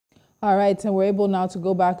All right, and we're able now to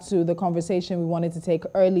go back to the conversation we wanted to take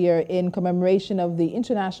earlier in commemoration of the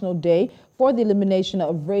International Day for the Elimination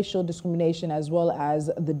of Racial Discrimination, as well as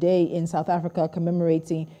the day in South Africa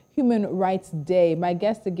commemorating Human Rights Day. My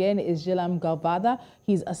guest again is Guillem Galvada.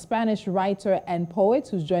 He's a Spanish writer and poet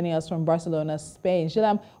who's joining us from Barcelona, Spain.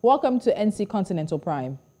 Guillem, welcome to NC Continental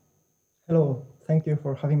Prime. Hello, thank you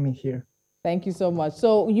for having me here. Thank you so much.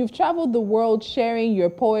 So you've traveled the world sharing your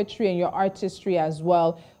poetry and your artistry as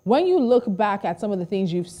well. When you look back at some of the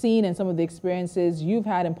things you've seen and some of the experiences you've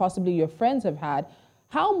had and possibly your friends have had,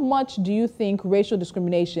 how much do you think racial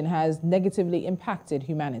discrimination has negatively impacted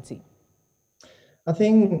humanity? I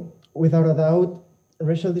think, without a doubt,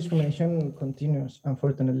 racial discrimination continues,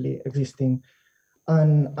 unfortunately, existing.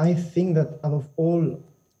 And I think that, above all,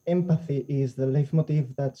 empathy is the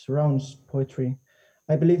leitmotif that surrounds poetry.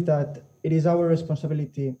 I believe that it is our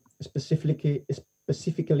responsibility,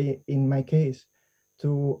 specifically in my case,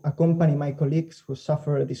 to accompany my colleagues who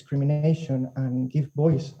suffer discrimination and give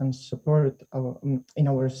voice and support in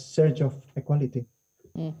our search of equality.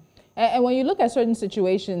 And when you look at certain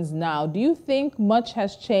situations now, do you think much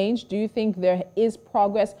has changed? Do you think there is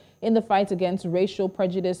progress in the fight against racial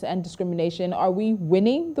prejudice and discrimination? Are we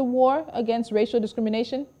winning the war against racial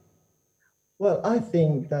discrimination? Well, I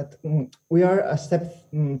think that we are a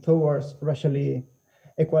step towards racial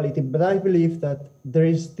equality, but I believe that there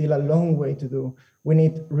is still a long way to do. We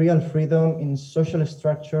need real freedom in social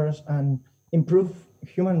structures and improve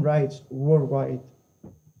human rights worldwide.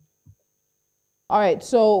 All right,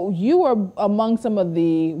 so you were among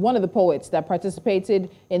one of the poets that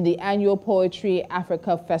participated in the annual Poetry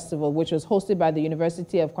Africa Festival, which was hosted by the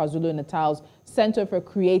University of KwaZulu-Natal's Center for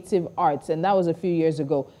Creative Arts, and that was a few years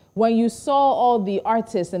ago. When you saw all the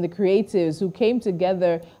artists and the creatives who came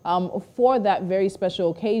together for that very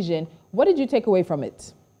special occasion, what did you take away from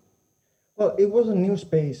it? Well, it was a new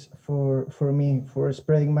space for me, for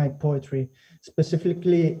spreading my poetry,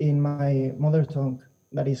 specifically in my mother tongue,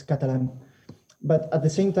 that is Catalan. But at the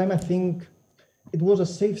same time, I think it was a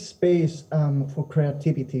safe space for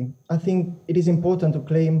creativity. I think it is important to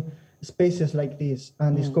claim spaces like this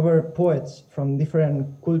and discover poets from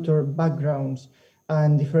different cultural backgrounds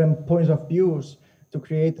and different points of views to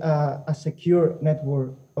create a secure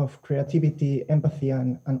network of creativity, empathy,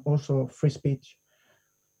 and also free speech.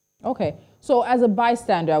 Okay, so as a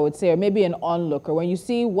bystander, I would say, or maybe an onlooker, when you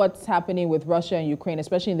see what's happening with Russia and Ukraine,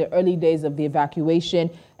 especially in the early days of the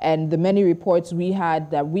evacuation and the many reports we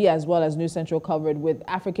had that we as well as News Central covered with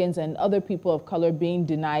Africans and other people of color being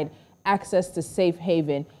denied access to safe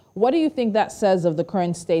haven, what do you think that says of the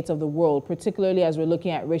current state of the world, particularly as we're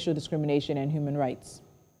looking at racial discrimination and human rights?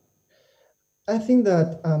 I think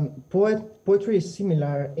that poetry is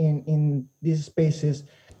similar in these spaces,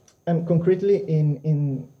 and concretely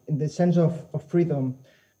in the sense of freedom,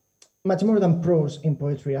 much more than prose in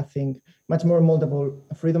poetry, I think, much more moldable,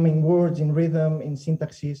 freedom in words, in rhythm, in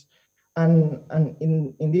syntaxes. And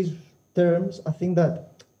in these terms, I think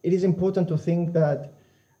that it is important to think that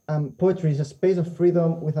poetry is a space of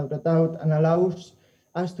freedom without a doubt and allows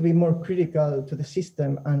us to be more critical to the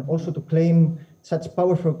system and also to claim such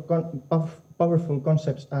powerful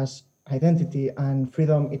concepts as identity and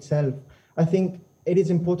freedom itself. I think it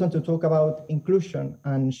is important to talk about inclusion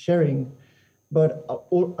and sharing, but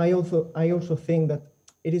I also think that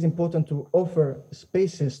it is important to offer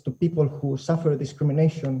spaces to people who suffer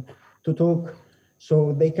discrimination to talk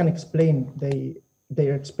so they can explain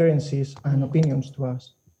their experiences and opinions to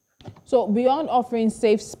us. So beyond offering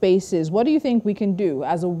safe spaces, what do you think we can do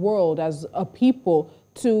as a world, as a people,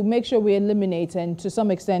 to make sure we eliminate and to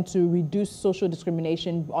some extent to reduce social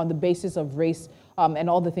discrimination on the basis of race and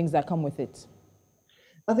all the things that come with it?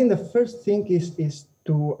 I think the first thing is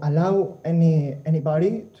to allow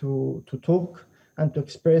anybody to talk and to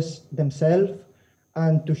express themselves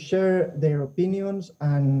and to share their opinions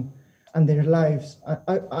and their lives.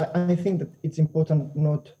 I think that it's important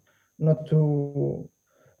not to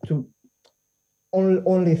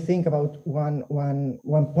only think about one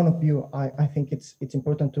point of view. I think it's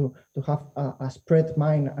important to have a spread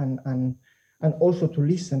mind and also to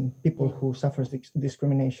listen people who suffer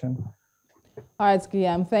discrimination. All right,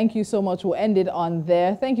 Guillem, thank you so much. We'll end it on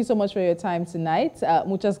there. Thank you so much for your time tonight.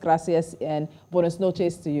 Muchas gracias and buenas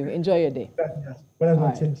noches to you. Enjoy your day. Gracias. Buenas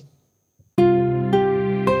noches.